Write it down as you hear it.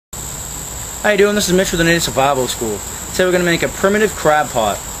How you doing? This is Mitch with the Native Survival School. Today we're going to make a primitive crab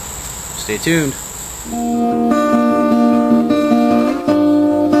pot. Stay tuned. And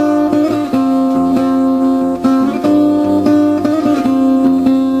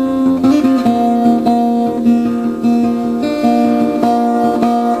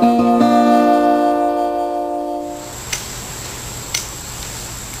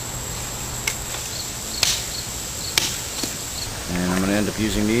I'm going to end up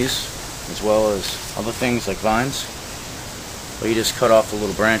using these as well as other things like vines, but you just cut off the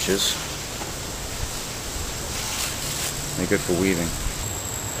little branches. They're good for weaving.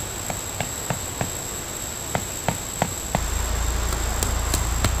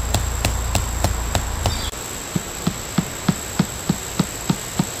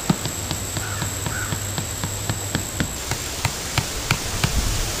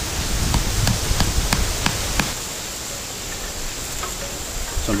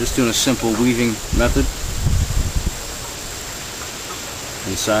 So I'm just doing a simple weaving method,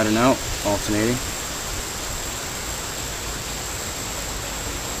 inside and out, alternating.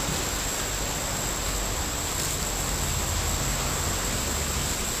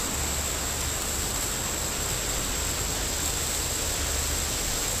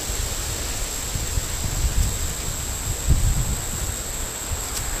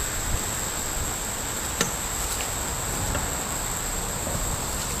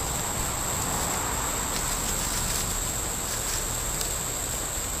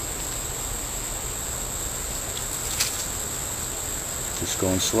 Just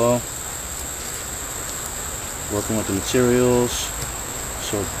going slow, working with the materials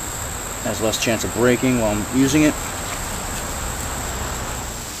so it has less chance of breaking while I'm using it.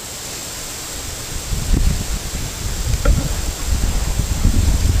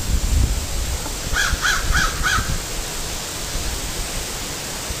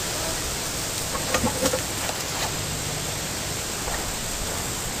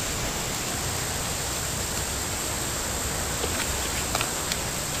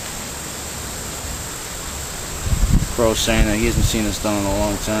 Crow saying that he hasn't seen this done in a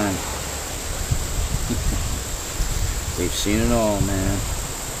long time. They've seen it all, man.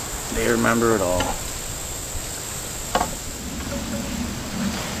 They remember it all.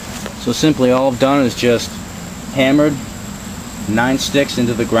 So simply all I've done is just hammered 9 sticks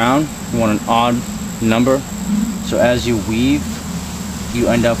into the ground. You want an odd number, so as you weave you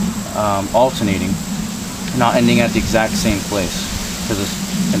end up alternating, not ending at the exact same place, because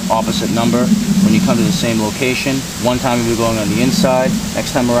it's an opposite number. When you come to the same location, one time you'll be going on the inside,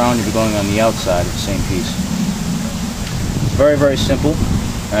 next time around you'll be going on the outside of the same piece. Very, very simple.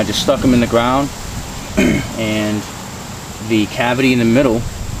 And I just stuck them in the ground, and the cavity in the middle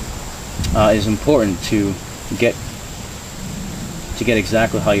is important to get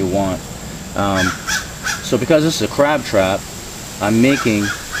exactly how you want. So because this is a crab trap, I'm making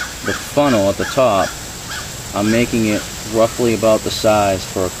the funnel at the top, I'm making it roughly about the size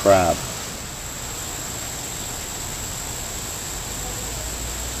for a crab.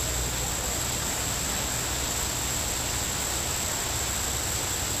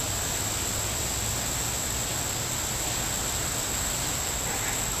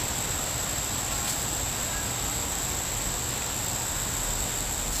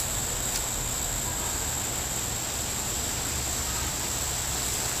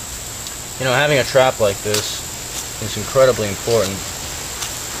 You know, having a trap like this is incredibly important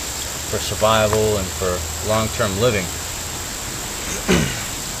for survival and for long-term living,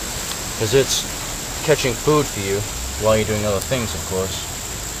 because it's catching food for you while you're doing other things, of course.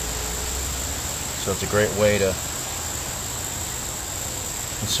 So it's a great way to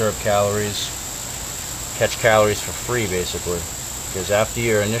conserve calories, catch calories for free, basically, because after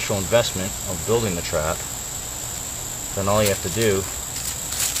your initial investment of building the trap, then all you have to do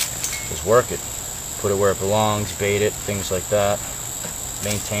is work it. Put it where it belongs, bait it, things like that.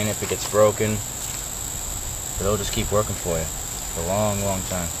 Maintain it if it gets broken. But it'll just keep working for you for a long, long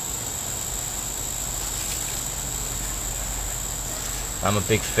time. I'm a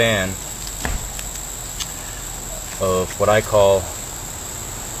big fan of what I call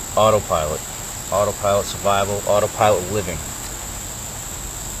autopilot. Autopilot survival, autopilot living.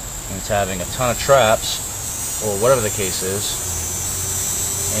 And it's having a ton of traps, or whatever the case is,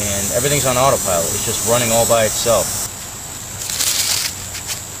 and everything's on autopilot. It's just running all by itself.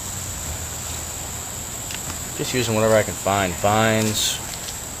 Just using whatever I can find. Vines,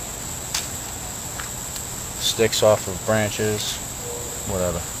 sticks off of branches,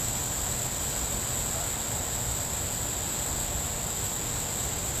 whatever.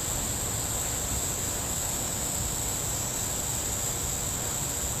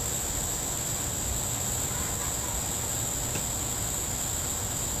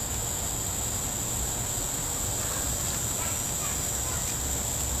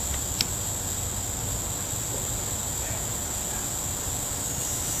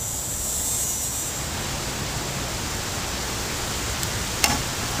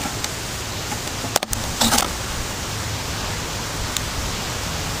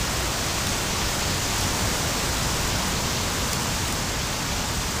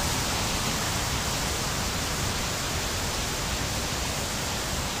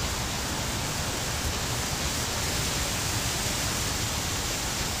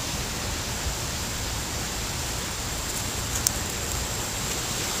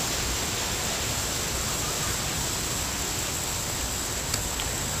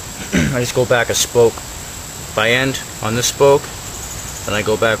 I just go back a spoke by end on this spoke, then I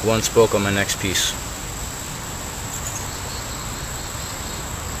go back one spoke on my next piece.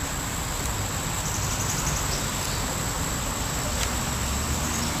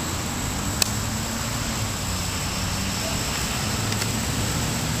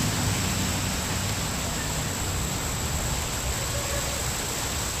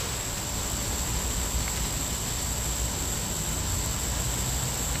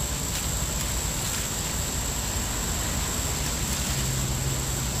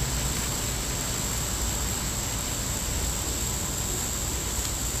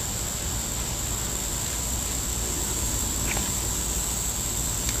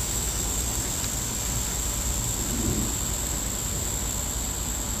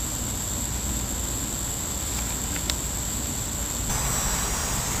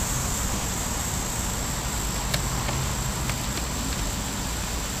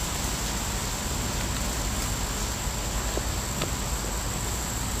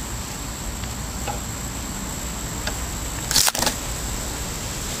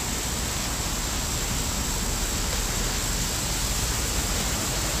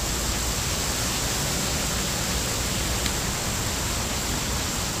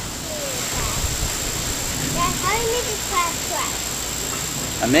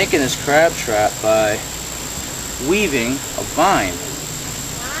 I'm making this crab trap by weaving a vine.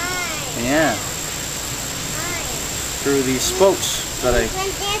 Yeah. Through these spokes that I...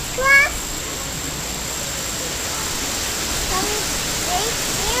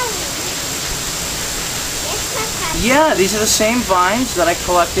 Yeah, these are the same vines that I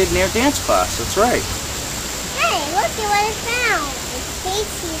collected near dance class. That's right. Hey, look at what I found.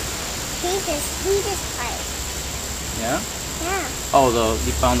 It's sweetest part. Yeah? Yeah. Oh,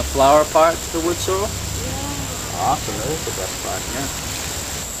 you found the flower part to the wood sorrel? Yeah. Awesome, that is the best part, yeah.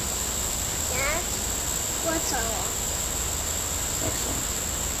 That's wood sorrel. Excellent.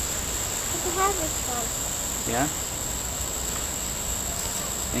 You can have this one. Yeah?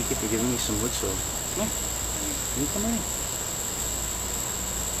 Thank you for giving me some wood sorrel. Come here. You come in.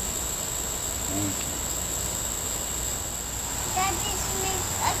 Thank you. Did this make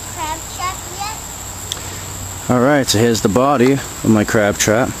a crab trap yet? Alright, so here's the body of my crab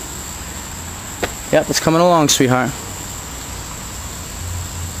trap. Yep, it's coming along, sweetheart.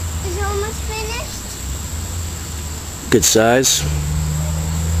 Is it almost finished? Good size.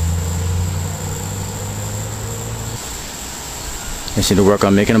 I just need to work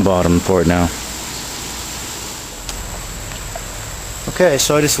on making a bottom for it now. Okay,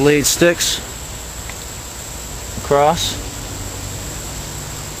 so I just laid sticks across,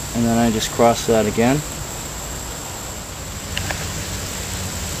 and then I just crossed that again.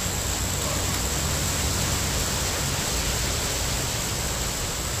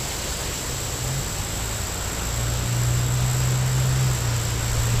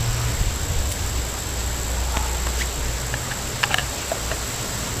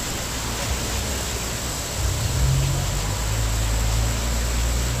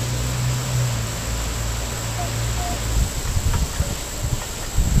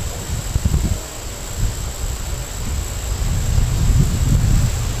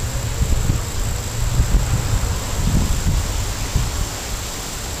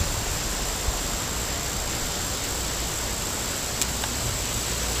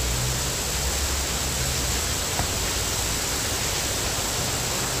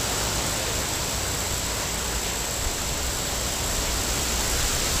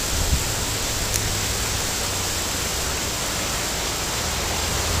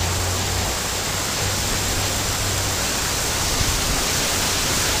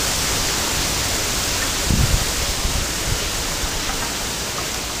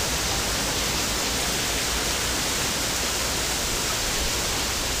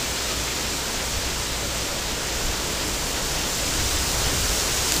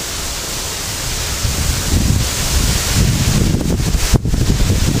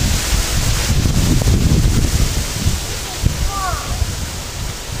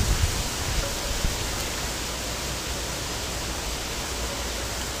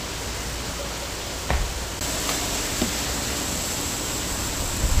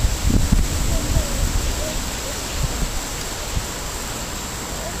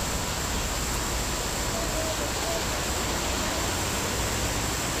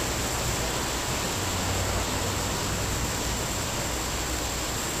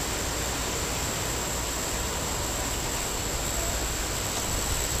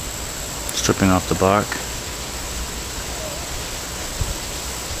 Stripping off the bark.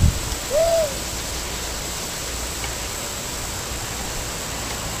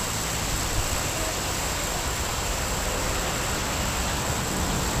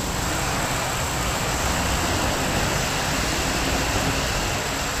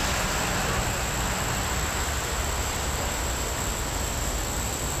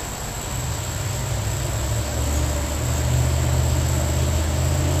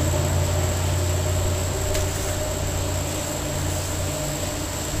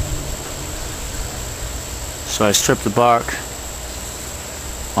 So I stripped the bark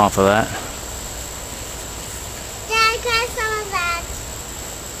off of that. Dad, can I have some of that?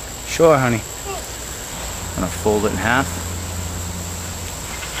 Sure, honey. Thanks. I'm gonna fold it in half.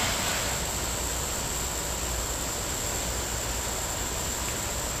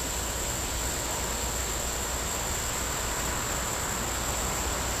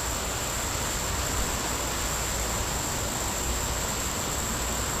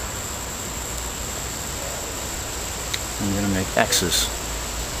 I'm going to make X's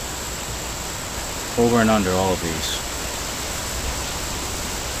over and under all of these.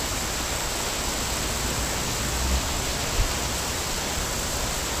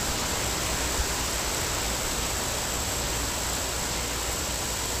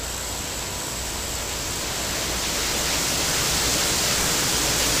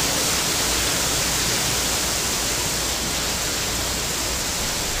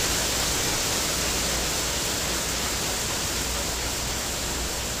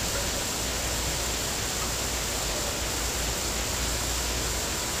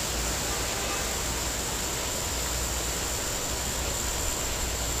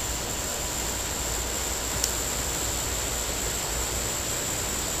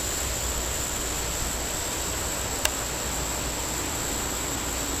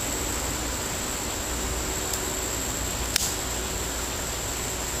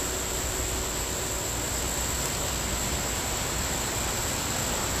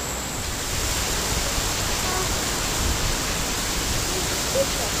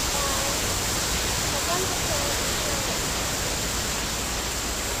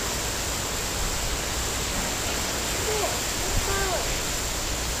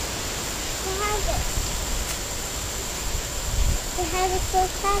 They have a full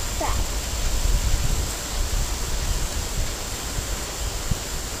crab trap.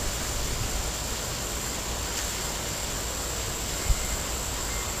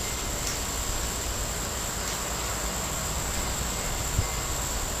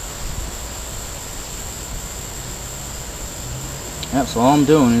 Yep, so all I'm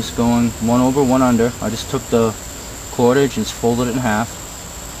doing is going one over, one under. I just took the cordage and folded it in half,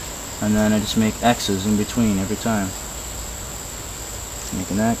 and then I just make X's in between every time. Make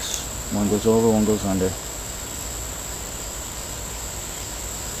an X, one goes over, one goes under.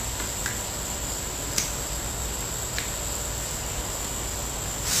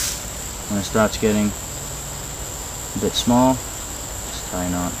 When it starts getting a bit small, just tie a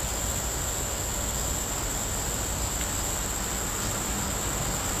knot.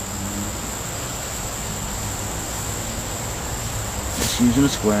 Just using a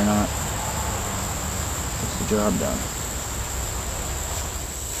square knot gets the job done.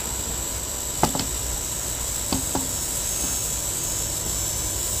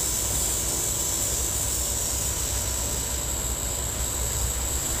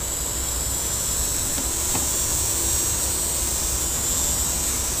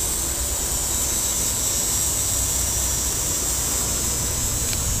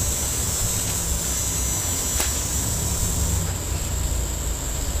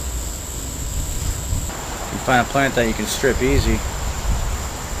 Find a plant that you can strip easy.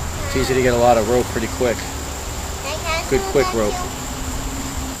 It's easy to get a lot of rope pretty quick. Good quick rope.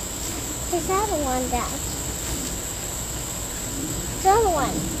 There's another one, Dad. There's another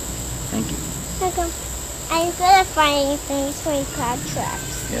one. Thank you. Welcome. I'm good at finding things for crab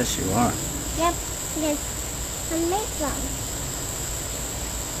traps. Yes, you are. Yep, yes. I make them.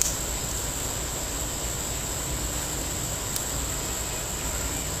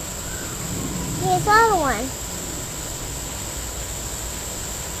 Here's another one.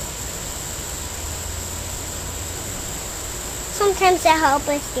 Sometimes I help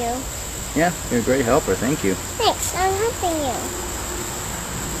with you. Yeah, you're a great helper. Thank you. Thanks, I'm helping you.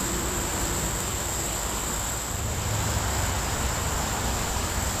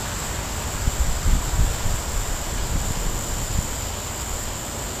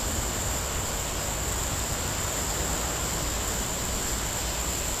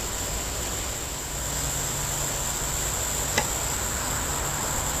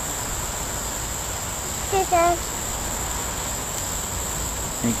 Hey, Dad.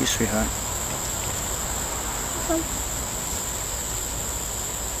 Thank you, sweetheart. Come.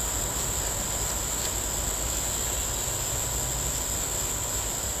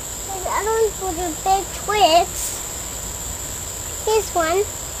 There's other ones for the big twigs. Here's one.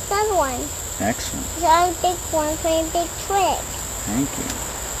 The other one. Excellent. There's other big one for a big twig. Thank you.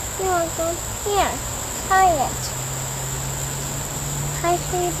 You're welcome. Here. Tie it. Tie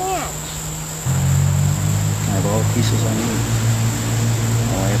to your branch. I have all the pieces I need.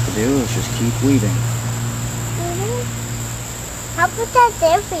 All I have to do is just keep weaving. I'll put that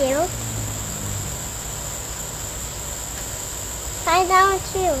there for you. Find out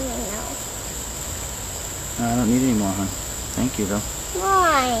too, you know. I don't need any more, hon. Thank you, though.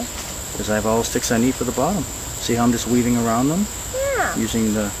 Why? Because I have all the sticks I need for the bottom. See how I'm just weaving around them? Yeah.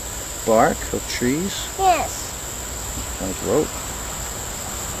 Using the bark of trees? Yes. Like rope.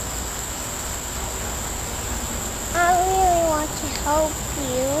 I really want to help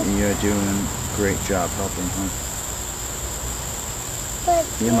you. You're doing a great job helping, huh? But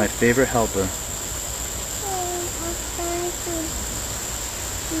You're my favorite helper. I'm trying to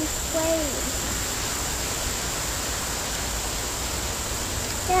be brave.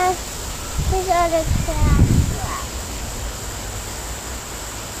 Yeah, these are the crab traps.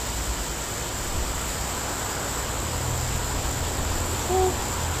 See,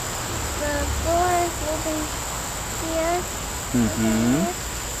 the door is moving here. Mm-hmm.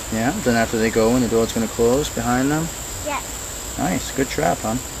 Yeah, then after they go in, the door's going to close behind them? Yes. Nice, good trap,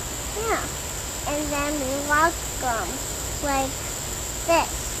 hon. Yeah. And then we lock them like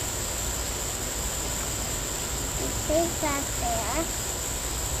this. We take that there.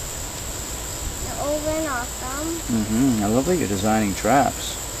 And open off them. Mm-hmm. I love that you're designing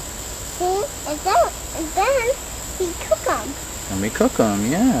traps. See? And then we cook them. And we cook them,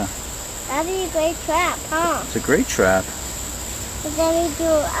 yeah. That'd be a great trap, huh? It's a great trap. And then we do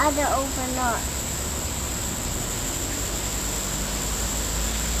other open up.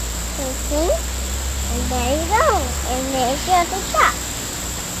 See? And there you go. And there's your other trap.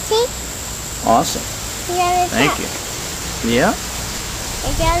 See? Awesome. You got a Thank trap. you. Yeah? You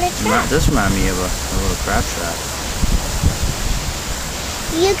got a trap. This reminds me of a little crab trap.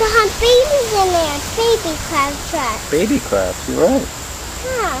 You can have babies in there. Baby crab trap. Baby crabs, you're right.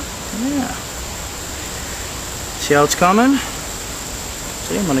 Yeah. Yeah. See how it's coming?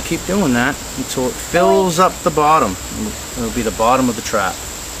 See, I'm going to keep doing that until it fills up the bottom. It'll be the bottom of the trap.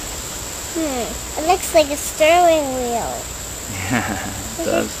 It looks like a steering wheel. Yeah, it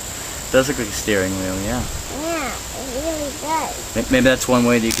does. It does look like a steering wheel, yeah. Yeah, it really does. Maybe that's one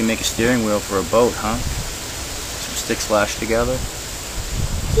way that you can make a steering wheel for a boat, huh? Some sticks lashed together.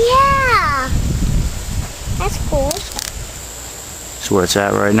 Yeah. That's cool. That's where it's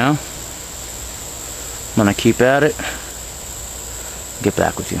at right now. I'm going to keep at it. Get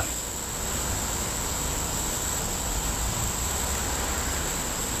back with you.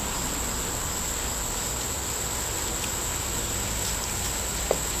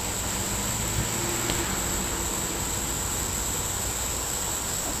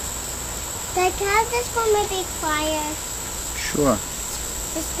 Dad, can I have this for my big fire? Sure.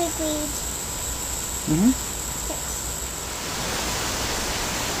 This big weed. Mm-hmm. Yes.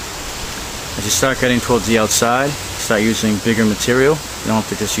 As you start getting towards the outside, start using bigger material. You don't have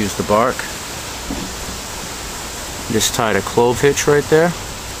to just use the bark. Just tied a clove hitch right there.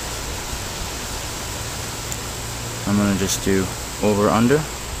 I'm going to just do over under.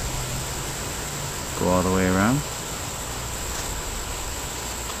 Go all the way around.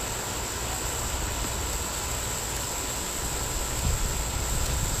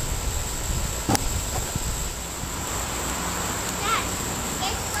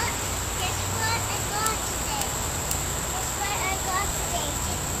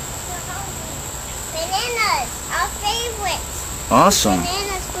 Bananas, our favorite. Awesome.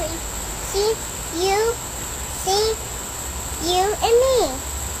 Bananas, please. See, you and me.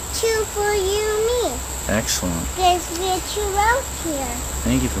 Two for you and me. Excellent. There's the two out here.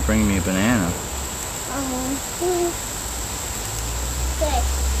 Thank you for bringing me a banana. Good.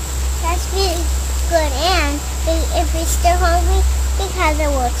 That's really good. And if you're still hungry, because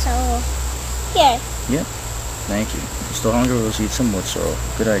of wood sorrel. Here. Yep. Thank you. If you're still hungry, let's eat some wood sorrel.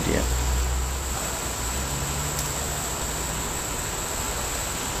 Good idea.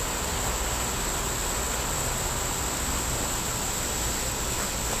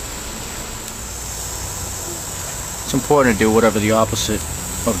 It's important to do whatever the opposite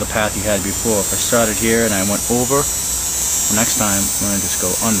of the path you had before. If I started here and I went over, next time I'm going to just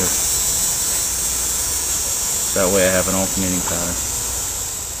go under. That way I have an alternating pattern.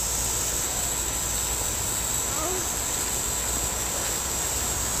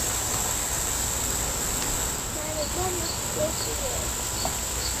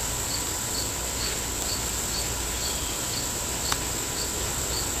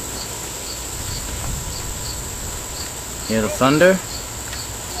 Hear the thunder?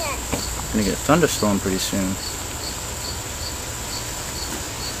 Yes. Gonna get a thunderstorm pretty soon.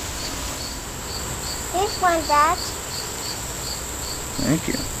 This one, Dad. Thank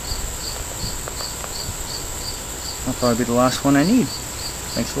you. That'll probably be the last one I need.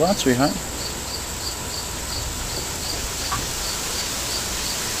 Thanks a lot, sweetheart.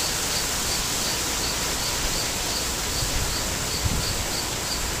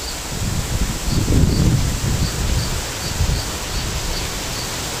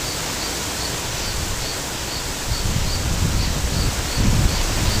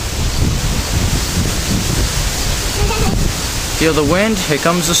 Feel the wind? Here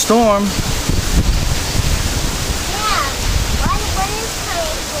comes the storm. Yeah. What is coming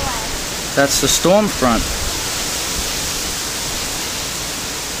for us? That's the storm front.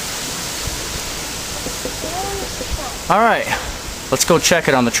 Alright, let's go check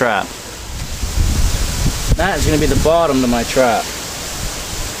it on the trap. That is going to be the bottom of my trap.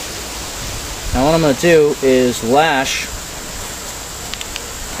 Now what I'm going to do is lash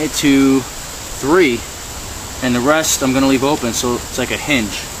it to 3, and the rest I'm going to leave open so it's like a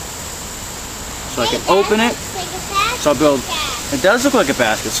hinge. So I can open it, so I'll be able, it does look like a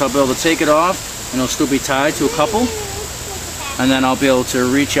basket, so I'll be able to take it off and it'll still be tied to a couple, and then I'll be able to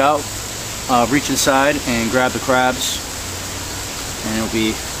reach out, reach inside and grab the crabs, and it'll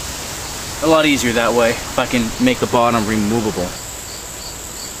be a lot easier that way if I can make the bottom removable.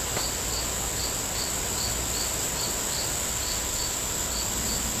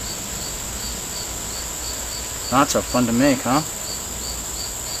 Knots are fun to make, huh?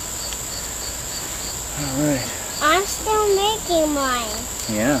 Alright. I'm still making mine.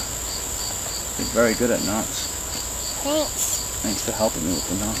 Yeah. You're very good at knots. Thanks. Thanks for helping me with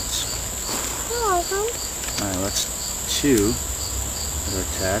the knots. You're welcome. Alright, that's 2 that are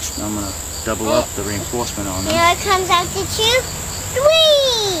attached. Now I'm going to double up the reinforcement on them. Here it comes out to 2, 3!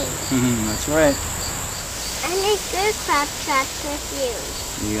 That's right. I make good crab traps with you.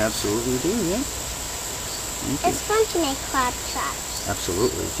 You absolutely do, yeah. Thank you. It's fun to make crab traps.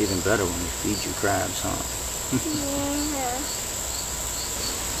 Absolutely. It's even better when we feed you crabs, huh? Yeah.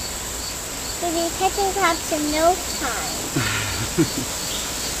 We'll be catching crabs in no time.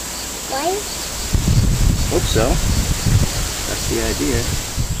 Right? Hope so. That's the idea.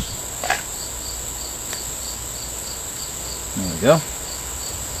 There we go.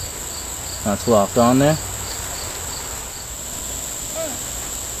 That's locked on there.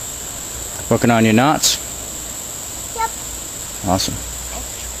 Working on your knots? Yep. Awesome. I'm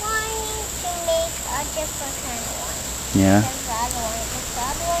trying to make a different kind of one. Yeah. Than the other one. The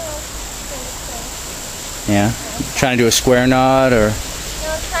other one was pretty cool. Yeah. Trying to do a square knot or No,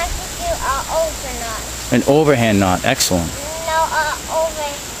 I'm trying to do an over knot. an overhand knot. Excellent. No, over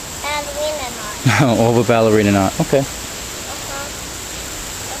ballerina knot. Over ballerina knot. Okay.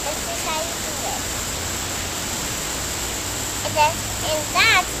 But this is how you do it. And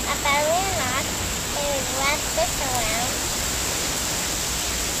that's a ballerina knot. And we wrap this around.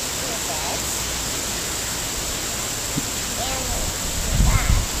 Do this. And we do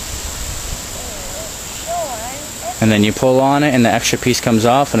that. And we make sure. And then you pull on it and the extra piece comes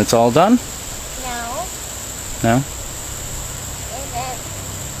off and it's all done? No. No? And then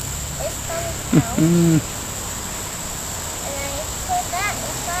this comes out. And then you put that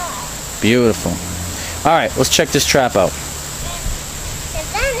inside. Beautiful. Alright, let's check this trap out. And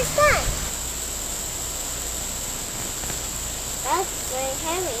then it's done. That's very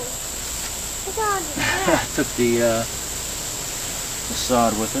heavy. Look at all the crap. Took the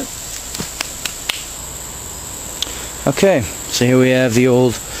sod with it. Okay, so here we have the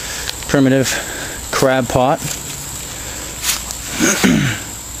old primitive crab pot.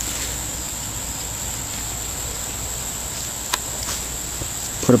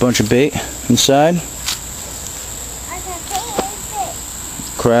 Put a bunch of bait inside.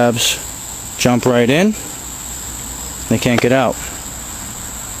 Crabs jump right in. They can't get out.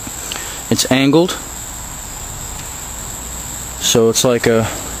 It's angled, so it's like a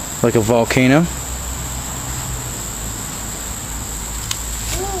volcano.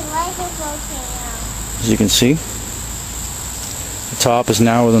 As you can see, the top is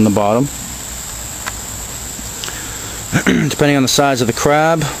narrower than the bottom. Depending on the size of the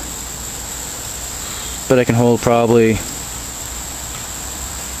crab, but I can hold probably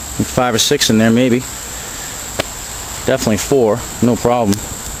 5 or 6 in there, maybe. Definitely 4, no problem.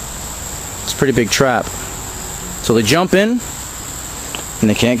 It's a pretty big trap. So they jump in and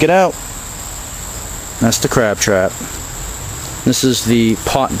they can't get out. That's the crab trap. This is the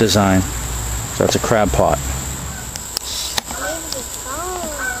pot design. So that's a crab pot.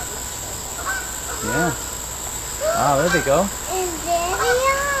 Yeah. Ah, there they go. And there they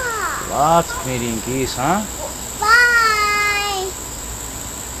are. Lots of Canadian geese, huh? Bye.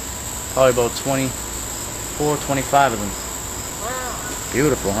 Probably about 24, 25 of them. Wow.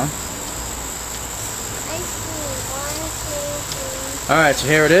 Beautiful, huh? I see 1, 2, 3. Alright, so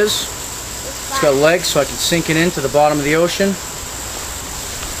here it is. It's got legs so I can sink it into the bottom of the ocean.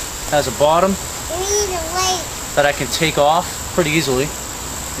 Has a bottom We need a leg. that I can take off pretty easily.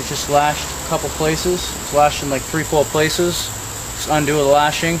 It's just lashed a couple places. It's lashed in like 3-4 places. Just undo the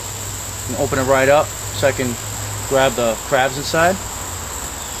lashing and open it right up so I can grab the crabs inside.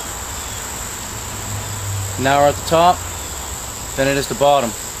 Now we're at the top. than it is the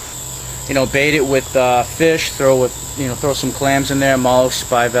bottom. You know, bait it with fish. Throw some clams in there, mollusks,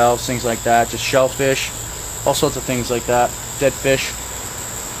 bivalves, things like that. Just shellfish, all sorts of things like that. Dead fish,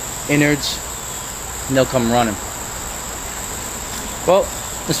 innards, and they'll come running. Well,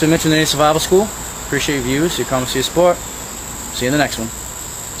 this has been Mitch from the Native Survival School. Appreciate your views, your comments, your support. See you in the next one.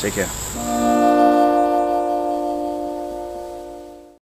 Take care.